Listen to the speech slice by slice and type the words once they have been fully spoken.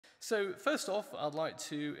So first off, I'd like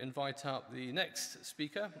to invite up the next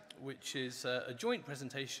speaker, which is a joint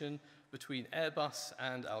presentation between Airbus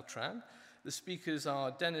and Altran. The speakers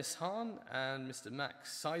are Dennis Hahn and Mr.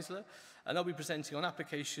 Max Seisler, and they'll be presenting on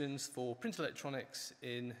applications for print electronics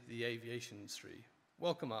in the aviation industry.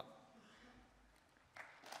 Welcome up.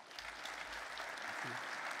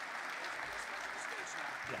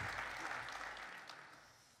 Yeah.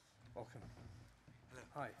 Welcome. Hello.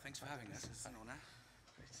 Hi. Thanks for having us. It's an honor.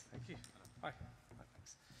 Great. Thank you. Hi. Hi.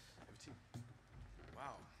 Thanks. Over to you.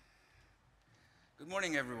 Wow. Good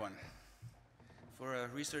morning, everyone. For a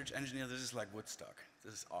research engineer, this is like Woodstock.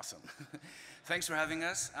 This is awesome. Thanks for having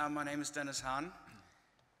us. My name is Dennis Hahn.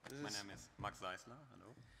 My name is Max Seisler.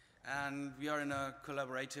 Hello. And we are in a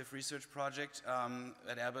collaborative research project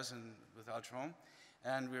at Airbus and with Altran.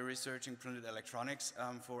 And we're researching printed electronics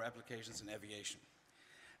for applications in aviation.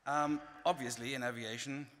 Obviously, in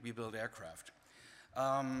aviation, we build aircraft.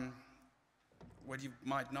 What you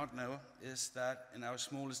might not know is that in our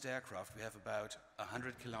smallest aircraft, we have about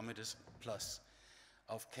 100 kilometers plus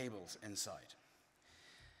of cables inside.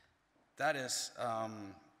 That is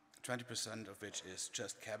 20% of which is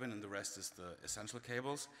just cabin, and the rest is the essential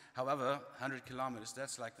cables. However, 100 kilometers,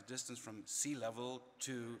 that's like the distance from sea level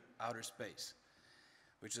to outer space,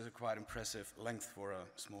 which is a quite impressive length for a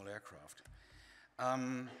small aircraft.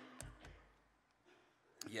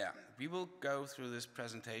 Yeah, we will go through this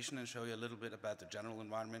presentation and show you a little bit about the general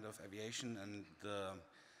environment of aviation and the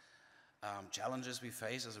challenges we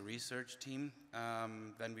face as a research team.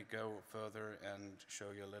 Then we go further and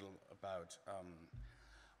show you a little about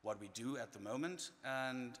what we do at the moment.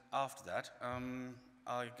 And after that,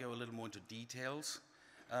 I'll go a little more into details,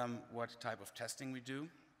 what type of testing we do,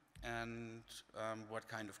 and what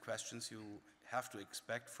kind of questions you have to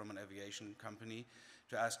expect from an aviation company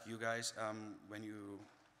to ask you guys when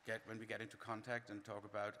we get into contact and talk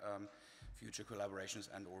about future collaborations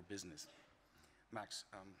and or business. Max.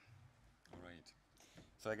 All right.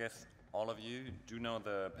 So I guess all of you do know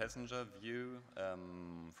the passenger view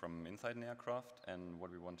from inside an aircraft, and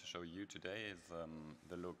what we want to show you today is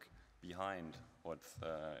the look behind what's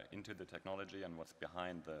into the technology and what's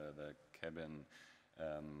behind the cabin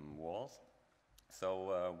walls.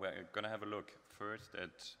 So we're going to have a look first at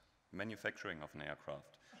manufacturing of an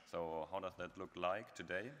aircraft. So how does that look like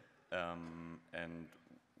today? And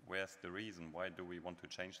where's the reason? Why do we want to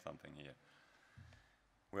change something here?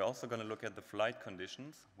 We're also going to look at the flight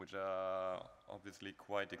conditions, which are obviously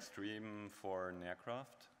quite extreme for an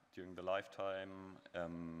aircraft. During the lifetime,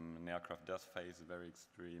 an aircraft does face very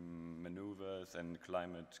extreme maneuvers and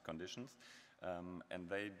climate conditions. And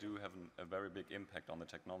they do have a very big impact on the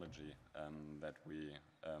technology that we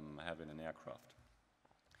have in an aircraft.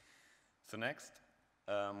 So next,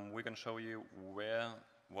 we're going to show you where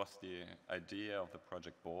was the idea of the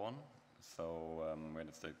project born. So where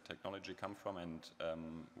does the technology come from, and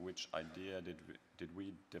which idea did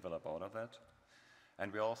we develop out of that?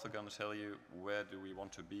 And we're also going to tell you where do we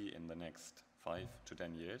want to be in the next 5 to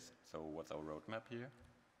 10 years. So what's our roadmap here?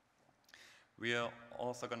 We are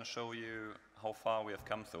also going to show you how far we have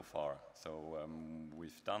come so far. So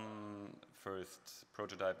we've done first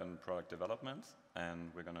prototype and product developments,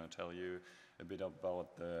 and we're going to tell you a bit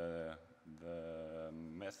about the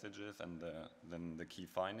messages and then the key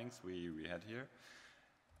findings we had here.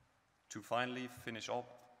 To finally finish up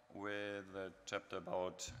with a chapter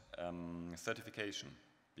about certification,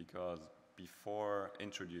 because before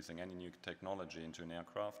introducing any new technology into an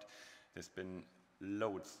aircraft, there's been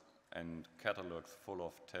loads and catalogs full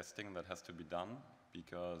of testing that has to be done,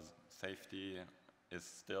 because safety is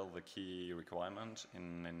still the key requirement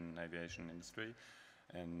in aviation industry,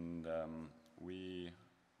 and we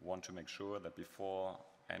want to make sure that before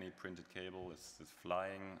any printed cable is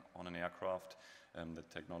flying on an aircraft, the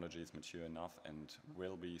technology is mature enough and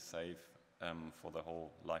will be safe for the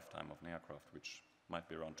whole lifetime of an aircraft, which might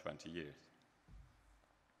be around 20 years.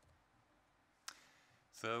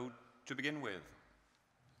 So to begin with,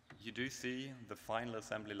 you do see the final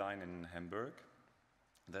assembly line in Hamburg.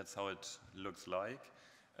 That's how it looks like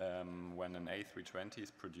when an A320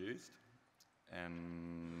 is produced.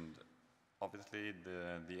 And obviously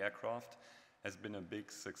the aircraft has been a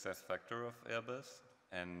big success factor of Airbus,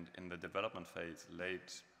 and in the development phase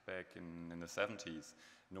late back in the 70s,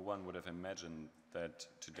 no one would have imagined that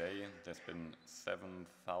today there's been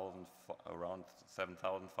around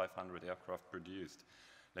 7,500 aircraft produced.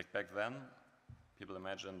 Like back then, people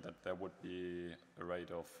imagined that there would be a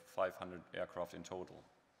rate of 500 aircraft in total.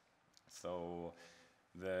 So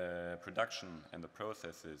the production and the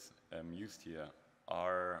processes used here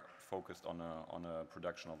are focused on a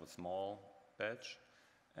production of a small batch,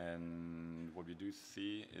 And what we do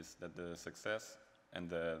see is that the success and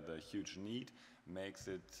the huge need makes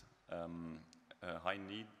it a high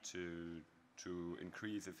need to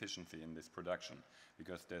increase efficiency in this production,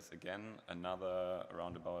 because there's again another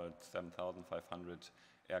around about 7,500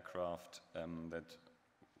 aircraft that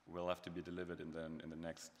will have to be delivered in the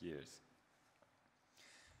next years.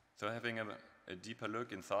 So having a deeper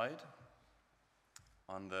look inside,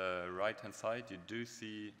 on the right-hand side you do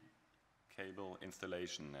see cable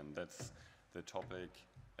installation, and that's the topic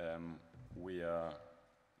we are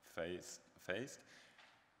faced.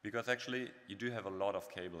 Because actually you do have a lot of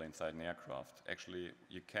cable inside an aircraft. Actually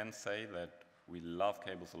you can say that we love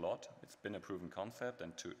cables a lot. It's been a proven concept,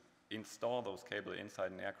 and to install those cables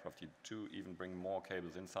inside an aircraft you do even bring more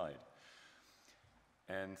cables inside.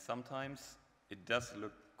 And sometimes it does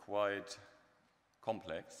look quite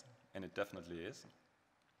complex, and it definitely is.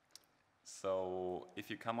 So if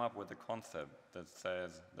you come up with a concept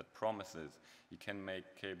that promises you can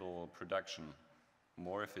make cable production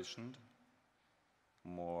more efficient,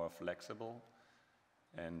 more flexible,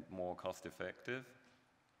 and more cost effective,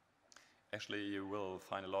 actually you will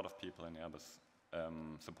find a lot of people in Airbus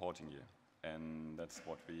supporting you, and that's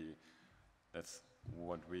what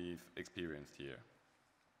we've experienced here.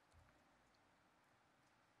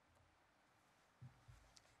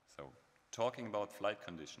 So, talking about flight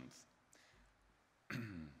conditions,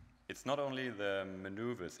 it's not only the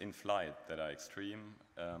maneuvers in flight that are extreme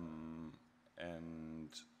and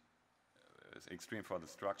extreme for the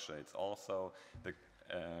structure, it's also the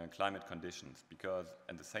climate conditions, because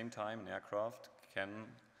at the same time an aircraft can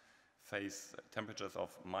face temperatures of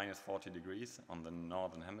 -40 degrees on the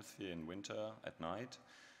northern hemisphere in winter at night,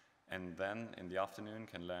 and then in the afternoon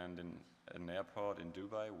can land in an airport in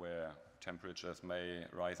Dubai where temperatures may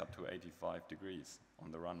rise up to 85 degrees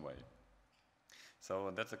on the runway.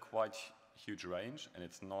 So that's a quite huge range, and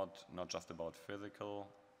it's not just about physical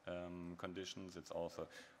conditions, it's also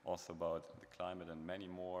about the climate and many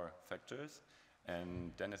more factors.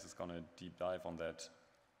 And Dennis is going to deep dive on that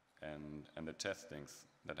and the testings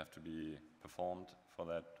that have to be performed for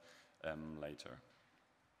that later.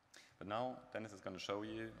 But now Dennis is going to show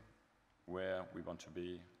you where we want to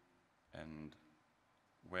be and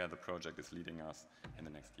where the project is leading us in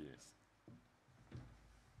the next years.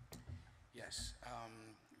 Yes,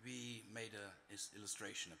 we made an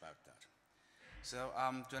illustration about that. So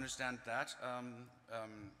to understand that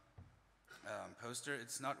poster,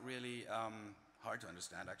 it's not really hard to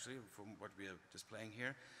understand actually from what we are displaying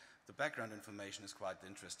here. The background information is quite the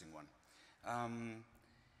interesting one.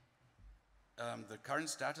 The current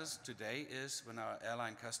status today is when our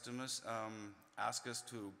airline customers ask us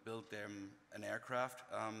to build them an aircraft,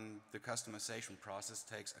 the customization process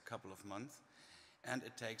takes a couple of months, and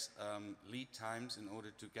it takes lead times in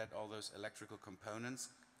order to get all those electrical components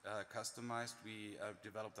customized. We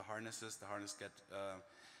develop the harnesses. The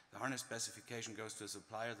harness specification goes to a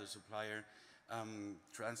supplier. The supplier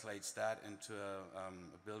translates that into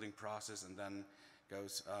a building process, and then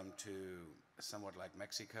goes to somewhat like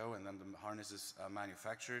Mexico, and then the harness is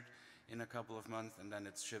manufactured in a couple of months, and then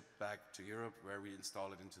it's shipped back to Europe where we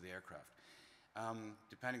install it into the aircraft.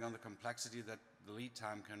 Depending on the complexity, that the lead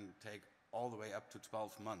time can take all the way up to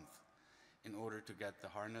 12 months in order to get the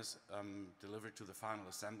harness delivered to the final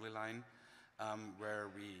assembly line, where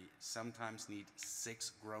we sometimes need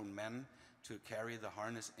 6 grown men to carry the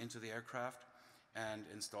harness into the aircraft and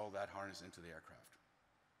install that harness into the aircraft.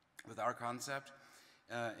 With our concept,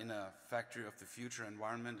 in a factory of the future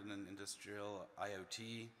environment, in an industrial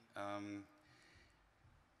IoT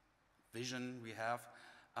vision we have,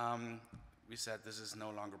 we said this is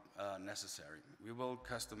no longer necessary. We will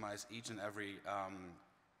customize each and every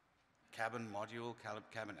cabin module,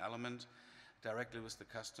 cabin element directly with the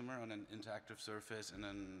customer on an interactive surface, in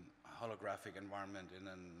an holographic environment, in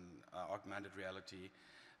an augmented reality,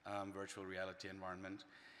 virtual reality environment.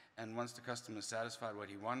 And once the customer is satisfied what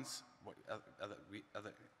he wants,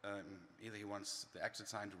 either he wants the exit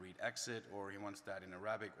sign to read exit, or he wants that in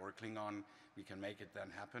Arabic or Klingon, we can make it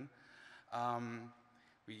then happen.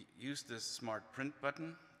 We use this smart print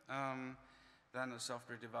button. Then the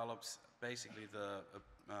software develops basically the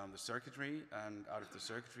circuitry, and out of the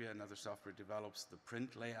circuitry another software develops the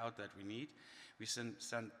print layout that we need. We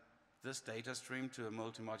send this data stream to a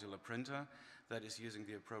multi-modular printer that is using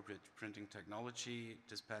the appropriate printing technology,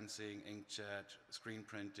 dispensing, inkjet, screen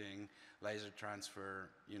printing, laser transfer,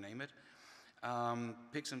 you name it.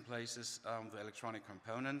 Picks and places the electronic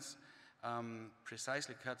components,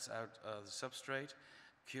 precisely cuts out the substrate,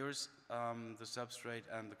 cures the substrate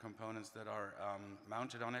and the components that are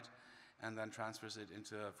mounted on it, and then transfers it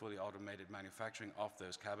into a fully automated manufacturing of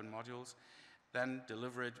those cabin modules. then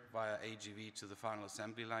deliver it via AGV to the final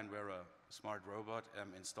assembly line where a smart robot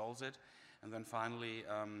installs it. And then finally,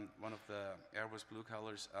 one of the Airbus blue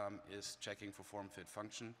colors is checking for form, fit,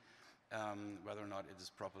 function, whether or not it is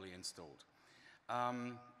properly installed.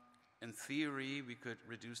 In theory, we could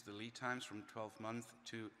reduce the lead times from 12 months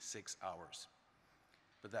to 6 hours.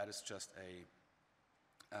 But that is just a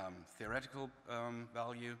theoretical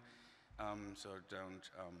value, so don't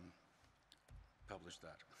publish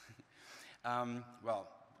that. Well,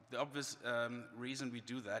 the obvious reason we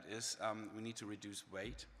do that is we need to reduce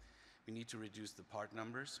weight. We need to reduce the part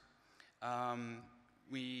numbers.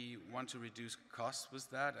 We want to reduce costs with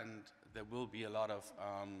that, and there will be a lot of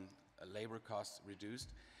labor costs reduced,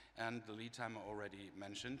 and the lead time I already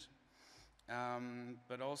mentioned.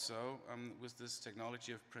 But also, with this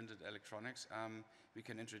technology of printed electronics, we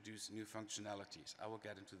can introduce new functionalities. I will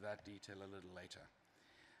get into that detail a little later.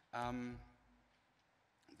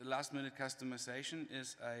 The last-minute customization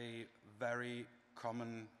is a very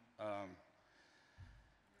common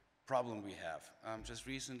problem we have. Just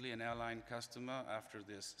recently, an airline customer, after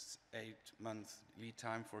this 8-month lead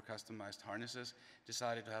time for customized harnesses,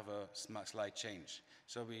 decided to have a slight change.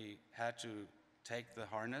 So we had to take the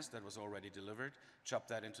harness that was already delivered, chop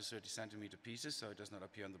that into 30-centimeter pieces so it does not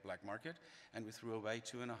appear on the black market, and we threw away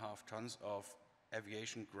 2.5 tons of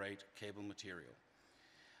aviation-grade cable material.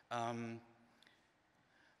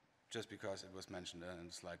 Just because it was mentioned in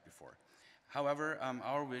the slide before. However,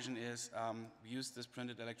 our vision is use this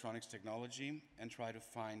printed electronics technology and try to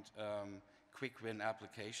find quick win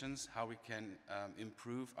applications, how we can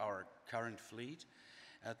improve our current fleet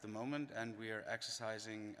at the moment, and we are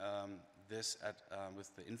exercising this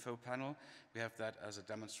with the info panel. We have that as a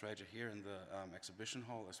demonstrator here in the exhibition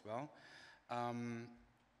hall as well.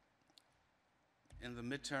 In the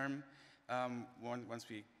midterm, once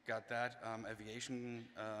we got that aviation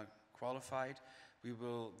qualified, we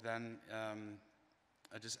will then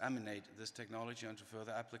disseminate this technology onto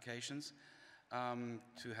further applications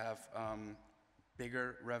to have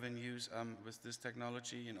bigger revenues with this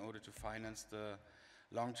technology in order to finance the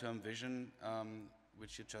long-term vision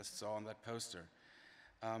which you just saw on that poster.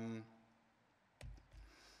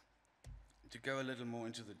 To go a little more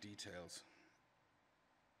into the details.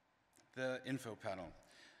 The info panel.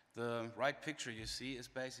 The right picture you see is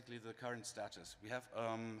basically the current status. We have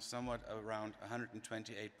somewhat around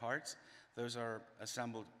 128 parts. Those are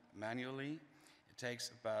assembled manually. It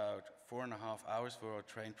takes about 4.5 hours for a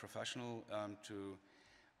trained professional to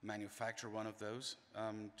manufacture one of those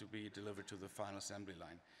to be delivered to the final assembly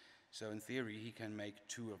line. So in theory, he can make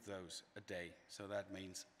 2 of those a day. So that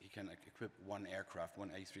means he can equip one aircraft, one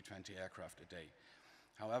A320 aircraft a day.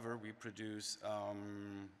 However, we produce a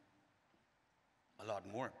lot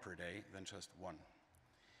more per day than just 1,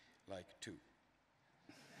 like 2.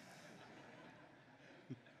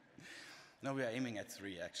 No, we are aiming at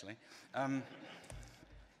 3 actually.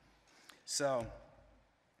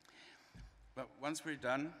 But once we're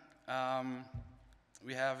done,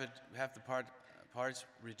 we have the parts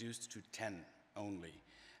reduced to 10 only.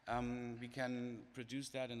 We can produce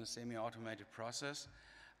that in a semi-automated process.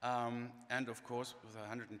 And of course, with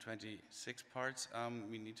 126 parts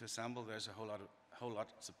we need to assemble, there's a whole lot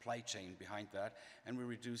of supply chain behind that, and we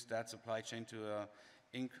reduce that supply chain to a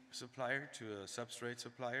ink supplier, to a substrate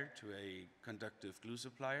supplier, to a conductive glue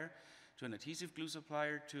supplier, to an adhesive glue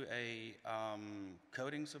supplier, to a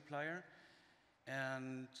coating supplier,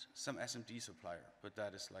 and some SMD supplier, but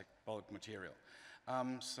that is like bulk material.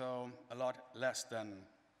 So a lot less than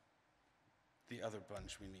the other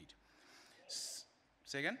bunch we need.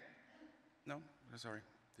 Say again? No? Sorry,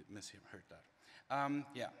 misheard that.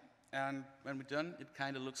 Yeah. And when we're done, it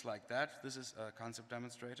kind of looks like that. This is a concept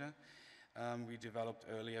demonstrator we developed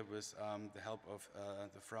earlier with the help of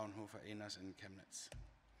the Fraunhofer ENAS in Chemnitz.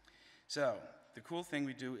 So the cool thing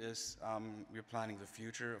we do is we're planning the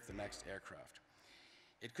future of the next aircraft.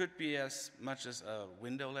 It could be as much as a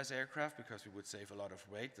windowless aircraft because we would save a lot of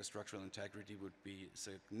weight. The structural integrity would be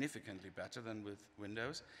significantly better than with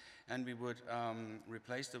windows. And we would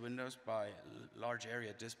replace the windows by large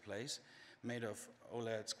area displays made of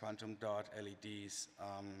OLEDs, quantum dot, LEDs,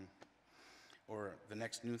 or the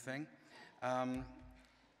next new thing.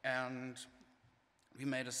 And we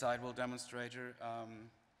made a sidewall demonstrator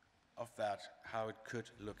of that, how it could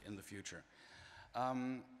look in the future.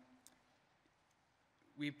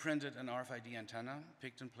 We printed an RFID antenna,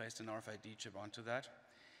 picked and placed an RFID chip onto that,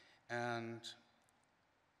 and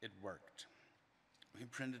it worked. We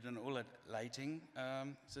printed an OLED lighting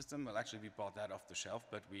system. Well, actually, we bought that off the shelf,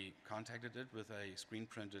 but we contacted it with a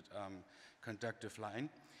screen-printed conductive line.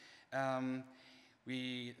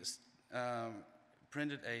 We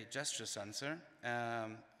printed a gesture sensor,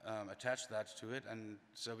 attached that to it, and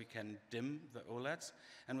so we can dim the OLEDs.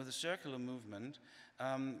 And with a circular movement,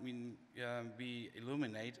 we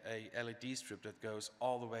illuminate a LED strip that goes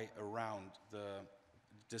all the way around the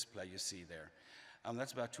display you see there.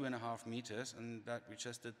 That's about 2.5 meters, and that we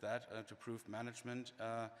just did that to prove management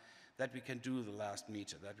that we can do the last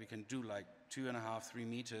meter, that we can do like 2.5, 3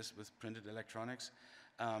 meters with printed electronics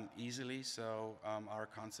easily, so our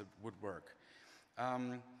concept would work.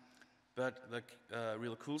 But the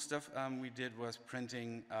real cool stuff we did was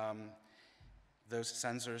printing those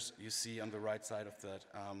sensors you see on the right side of that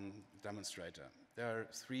demonstrator. There are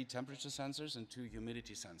 3 temperature sensors and 2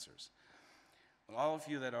 humidity sensors. Well, all of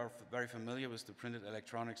you that are very familiar with the printed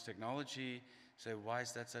electronics technology say, why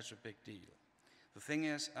is that such a big deal? The thing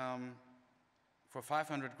is, for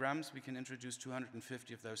 500 grams, we can introduce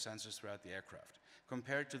 250 of those sensors throughout the aircraft.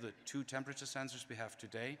 Compared to the 2 temperature sensors we have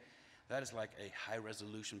today, that is like a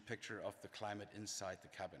high-resolution picture of the climate inside the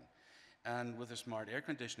cabin. And with a smart air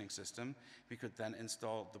conditioning system, we could then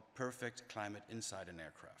install the perfect climate inside an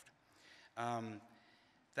aircraft.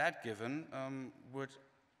 That given would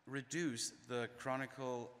reduce the chronic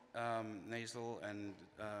nasal and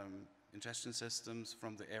ingestion systems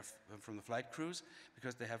from the flight crews,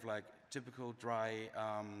 because they have like typical dry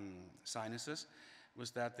sinuses.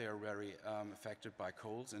 With that, they are very affected by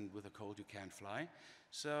colds, and with a cold you can't fly.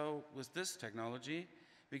 So with this technology,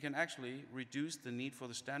 we can actually reduce the need for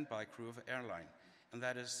the standby crew of an airline. And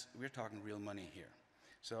that is, we're talking real money here.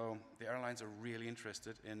 So the airlines are really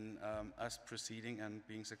interested in us proceeding and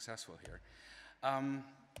being successful here.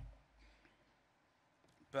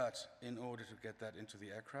 But in order to get that into the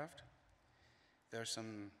aircraft, there are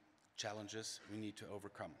some challenges we need to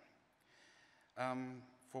overcome.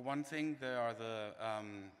 For one thing, there are the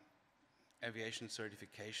aviation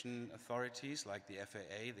certification authorities like the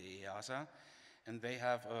FAA, the EASA, and they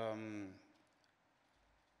have a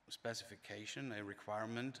specification, a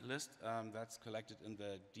requirement list that's collected in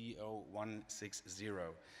the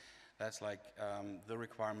DO160. That's like the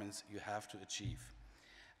requirements you have to achieve.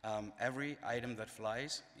 Every item that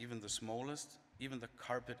flies, even the smallest, even the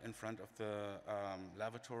carpet in front of the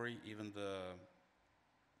lavatory, even the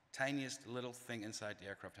tiniest little thing inside the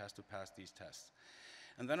aircraft has to pass these tests.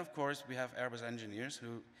 And then, of course, we have Airbus engineers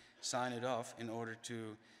who sign it off in order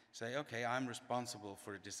to say, okay, I'm responsible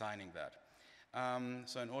for designing that.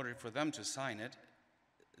 So in order for them to sign it,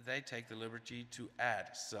 they take the liberty to add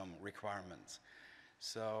some requirements.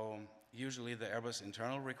 So usually the Airbus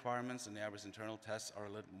internal requirements and the Airbus internal tests are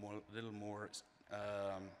a little more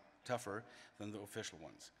tougher than the official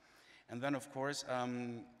ones. And then, of course,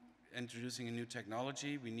 introducing a new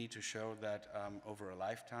technology, we need to show that over a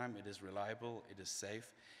lifetime it is reliable, it is safe,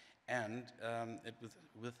 and it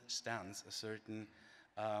withstands a certain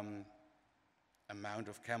amount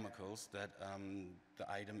of chemicals that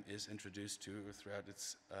the item is introduced to throughout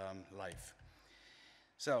its life.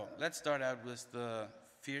 So let's start out with the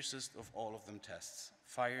fiercest of all of them tests,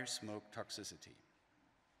 fire, smoke, toxicity.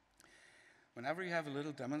 Whenever you have a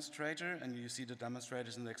little demonstrator and you see the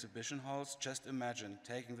demonstrators in the exhibition halls, just imagine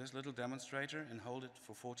taking this little demonstrator and hold it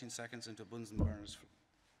for 14 seconds into a Bunsen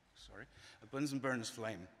burner's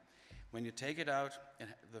flame. When you take it out,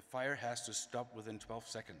 the fire has to stop within 12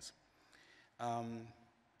 seconds.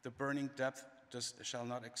 The burning depth shall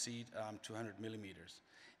not exceed 200 millimeters,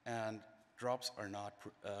 and drops are not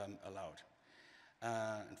allowed.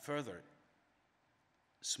 And further,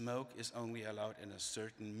 smoke is only allowed in a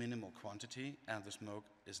certain minimal quantity, and the smoke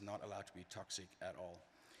is not allowed to be toxic at all.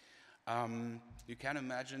 You can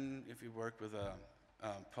imagine if you work with a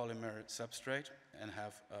polymer substrate and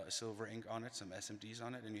have a silver ink on it, some SMDs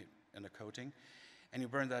on it, and a coating, and you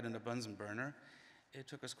burn that in a Bunsen burner. It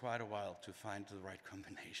took us quite a while to find the right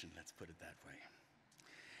combination, let's put it that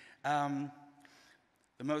way.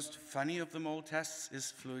 The most funny of them all tests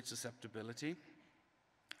is fluid susceptibility.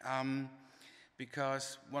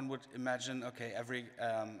 Because one would imagine, okay, every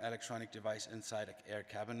electronic device inside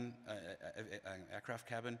an aircraft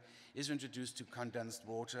cabin is introduced to condensed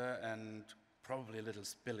water and probably a little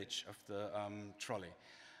spillage of the trolley.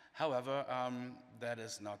 However, that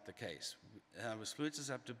is not the case. With fluid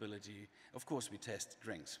susceptibility, of course, we test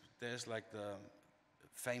drinks. There's like the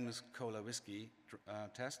famous cola whiskey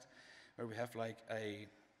test, where we have like a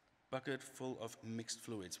bucket full of mixed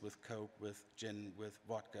fluids with Coke, with gin, with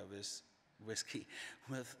vodka, with whiskey,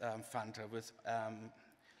 with Fanta, with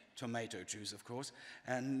tomato juice, of course,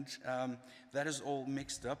 and that is all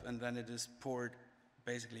mixed up, and then it is poured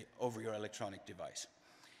basically over your electronic device.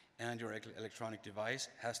 And your electronic device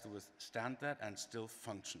has to withstand that and still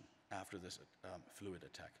function after this fluid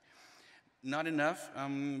attack. Not enough.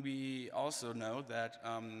 We also know that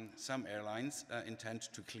some airlines intend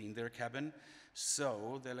to clean their cabin,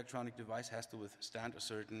 so the electronic device has to withstand a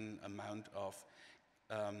certain amount of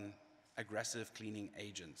aggressive cleaning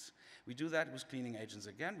agents. We do that with cleaning agents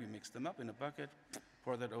again. We mix them up in a bucket,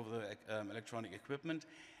 pour that over the electronic equipment,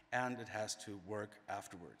 and it has to work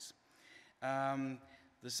afterwards.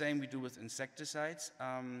 The same we do with insecticides.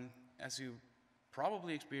 As you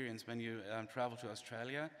probably experience when you travel to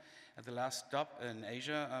Australia, at the last stop in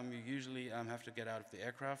Asia, you usually have to get out of the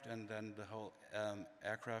aircraft, and then the whole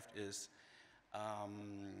aircraft is, I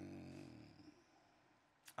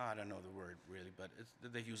don't know the word really, but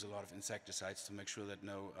they use a lot of insecticides to make sure that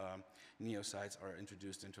no neocides are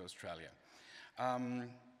introduced into Australia. And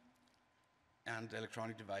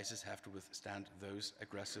electronic devices have to withstand those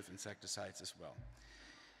aggressive insecticides as well.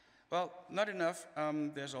 Well, not enough,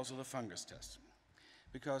 there's also the fungus test.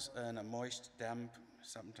 Because in a moist, damp,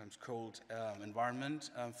 sometimes cold environment,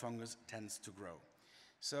 fungus tends to grow.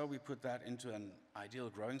 So we put that into an ideal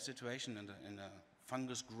growing situation in a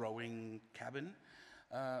fungus growing cabin,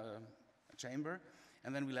 chamber,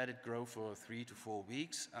 and then we let it grow for 3 to 4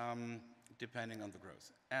 weeks, depending on the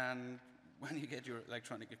growth. And when you get your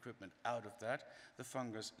electronic equipment out of that, the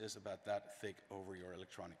fungus is about that thick over your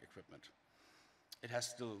electronic equipment. It has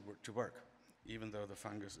still to work, even though the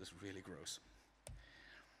fungus is really gross.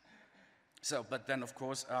 So, but then of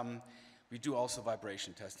course, we do also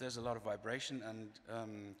vibration tests. There's a lot of vibration,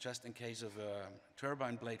 and just in case of a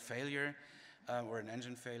turbine blade failure or an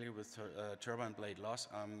engine failure with turbine blade loss,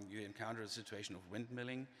 you encounter a situation of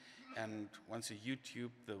windmilling. And once you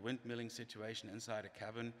YouTube the windmilling situation inside a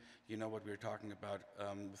cabin, you know what we're talking about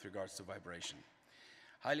with regards to vibration.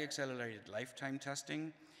 Highly accelerated lifetime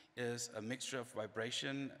testing is a mixture of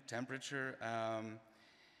vibration, temperature,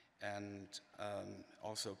 and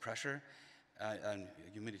also pressure, and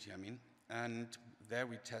humidity, I mean. And there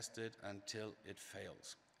we test it until it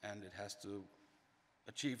fails. And it has to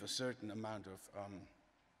achieve a certain amount of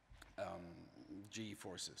G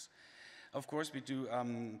forces. Of course, we do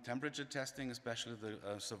temperature testing, especially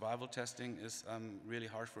the survival testing is really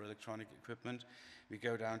hard for electronic equipment. We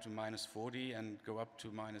go down to -40 and go up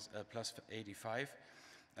to plus 85.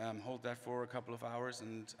 Hold that for a couple of hours,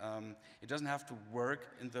 and it doesn't have to work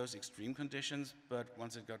in those extreme conditions, but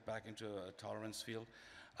once it got back into a tolerance field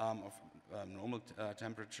of normal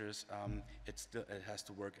temperatures, it has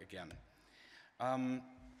to work again.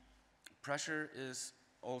 Pressure is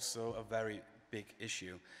also a very big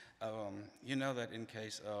issue. You know that in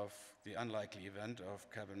case of the unlikely event of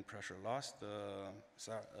cabin pressure loss, the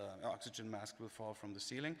oxygen mask will fall from the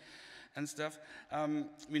ceiling and stuff.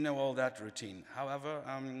 We know all that routine. However,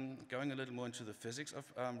 going a little more into the physics of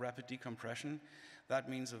rapid decompression, that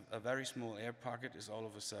means a very small air pocket is all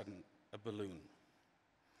of a sudden a balloon.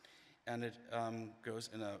 And it goes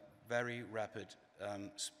in a very rapid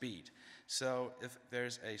speed. So if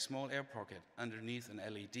there's a small air pocket underneath an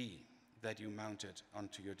LED that you mounted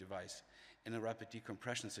onto your device in a rapid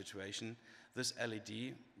decompression situation, this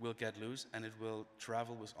LED will get loose and it will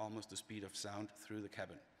travel with almost the speed of sound through the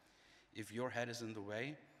cabin. If your head is in the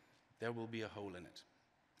way, there will be a hole in it.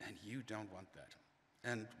 And you don't want that.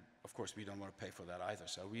 And of course, we don't want to pay for that either,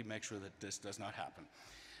 so we make sure that this does not happen.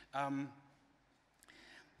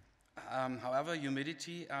 However,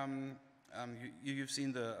 humidity, you've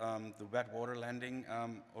seen the wet water landing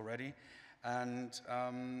already, and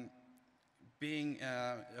being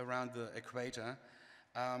around the equator,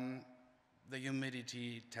 the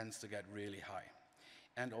humidity tends to get really high.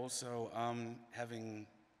 And also having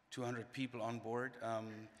 200 people on board,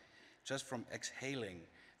 just from exhaling,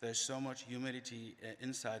 there's so much humidity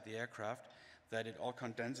inside the aircraft that it all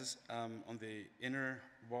condenses on the inner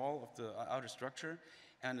wall of the outer structure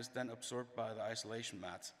and is then absorbed by the isolation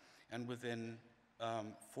mats. And within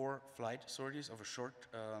 4 flight sorties of a short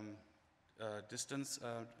distance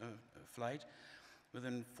flight,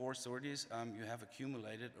 within 4 sorties, you have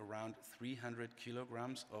accumulated around 300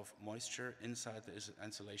 kilograms of moisture inside the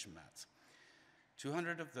insulation mats.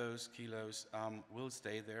 200 of those kilos will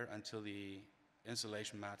stay there until the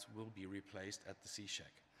insulation mats will be replaced at the sea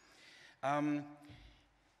shack.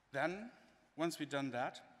 Then, once we've done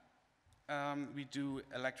that, we do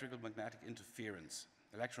electromagnetic interference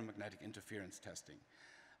testing.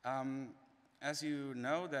 As you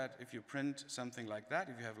know, that if you print something like that,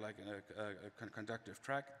 if you have like a conductive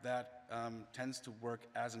track, that tends to work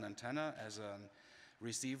as an antenna, as a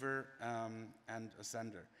receiver, and a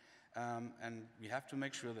sender. And we have to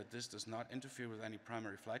make sure that this does not interfere with any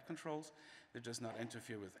primary flight controls. It does not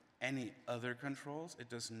interfere with any other controls. It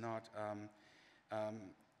does not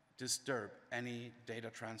disturb any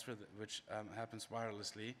data transfer which happens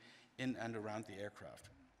wirelessly in and around the aircraft.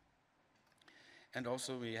 And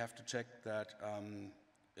also we have to check that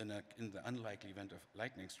in the unlikely event of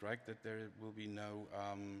lightning strike, that there will be no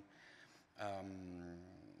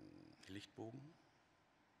Lichtbogen?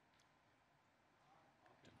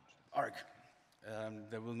 Arc.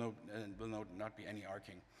 There will not be any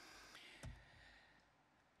arcing.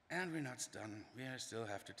 And we're not done. We still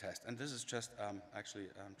have to test. And this is just actually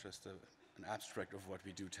just an abstract of what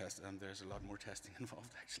we do test. There's a lot more testing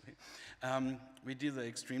involved, actually. We do the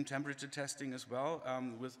extreme temperature testing as well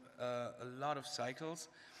with a lot of cycles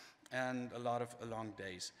and a lot of long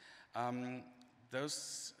days.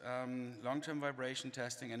 Those long-term vibration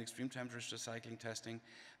testing and extreme temperature cycling testing,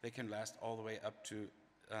 they can last all the way up to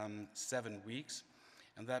 7 weeks.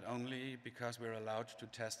 And that only because we're allowed to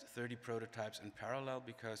test 30 prototypes in parallel,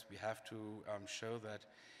 because we have to show that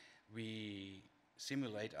we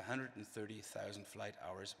simulate 130,000 flight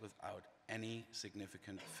hours without any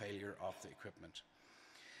significant failure of the equipment.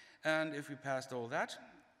 And if we passed all that,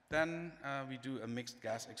 then we do a mixed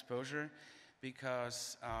gas exposure,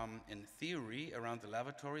 because in theory, around the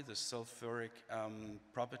lavatory, the sulfuric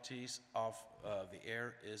properties of the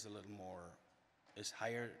air is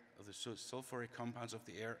higher, the sulfuric compounds of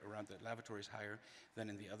the air around the lavatory is higher than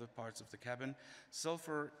in the other parts of the cabin.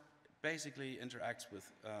 Sulfur basically interacts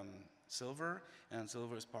with silver, and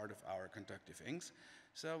silver is part of our conductive inks.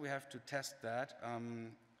 So we have to test that.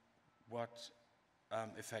 What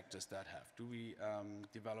effect does that have? Do we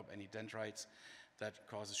develop any dendrites that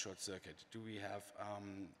causes short circuit? Do we have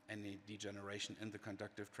any degeneration in the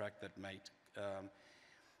conductive tract that might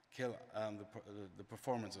kill the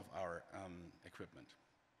performance of our equipment?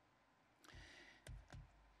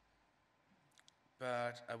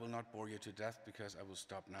 But I will not bore you to death, because I will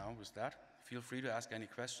stop now with that. Feel free to ask any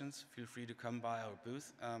questions. Feel free to come by our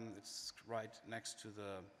booth. It's right next to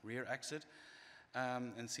the rear exit,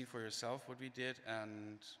 and see for yourself what we did,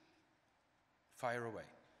 and fire away.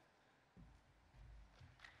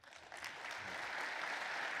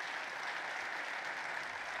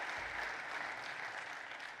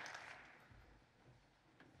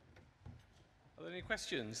 Are there any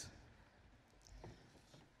questions?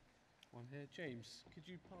 One here. James, could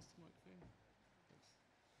you pass the microphone?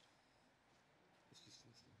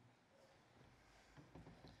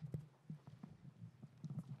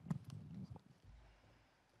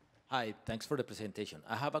 Hi, thanks for the presentation.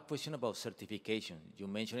 I have a question about certification. You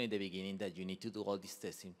mentioned in the beginning that you need to do all this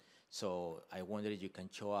testing, so I wonder if you can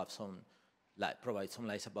show up provide some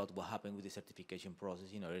lights about what happened with the certification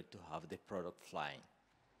process in order to have the product flying.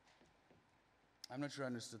 I'm not sure I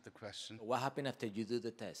understood the question. What happened after you do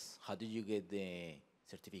the test? How did you get the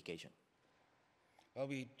certification? Well,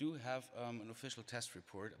 we do have an official test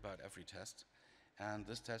report about every test, and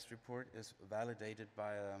this test report is validated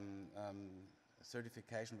by a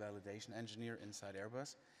certification validation engineer inside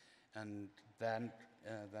Airbus, and then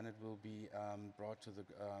it will be brought to the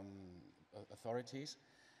authorities,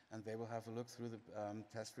 and they will have a look through the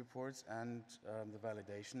test reports and the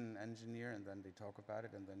validation engineer, and then they talk about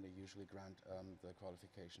it, and then they usually grant the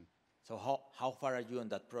qualification. So how far are you in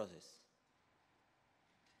that process?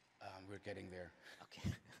 We're getting there.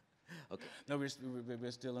 Okay. Okay. No, we're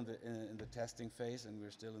still in the testing phase, and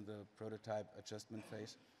we're still in the prototype adjustment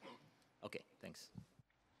phase. Okay, thanks.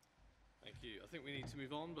 Thank you. I think we need to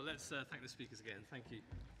move on, but let's thank the speakers again. Thank you.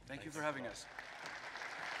 Thank you for having us.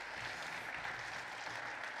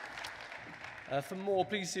 For more,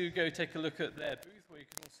 please do go take a look at their booth, where you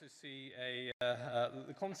can also see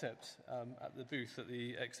the concept at the booth at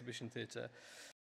the exhibition theatre.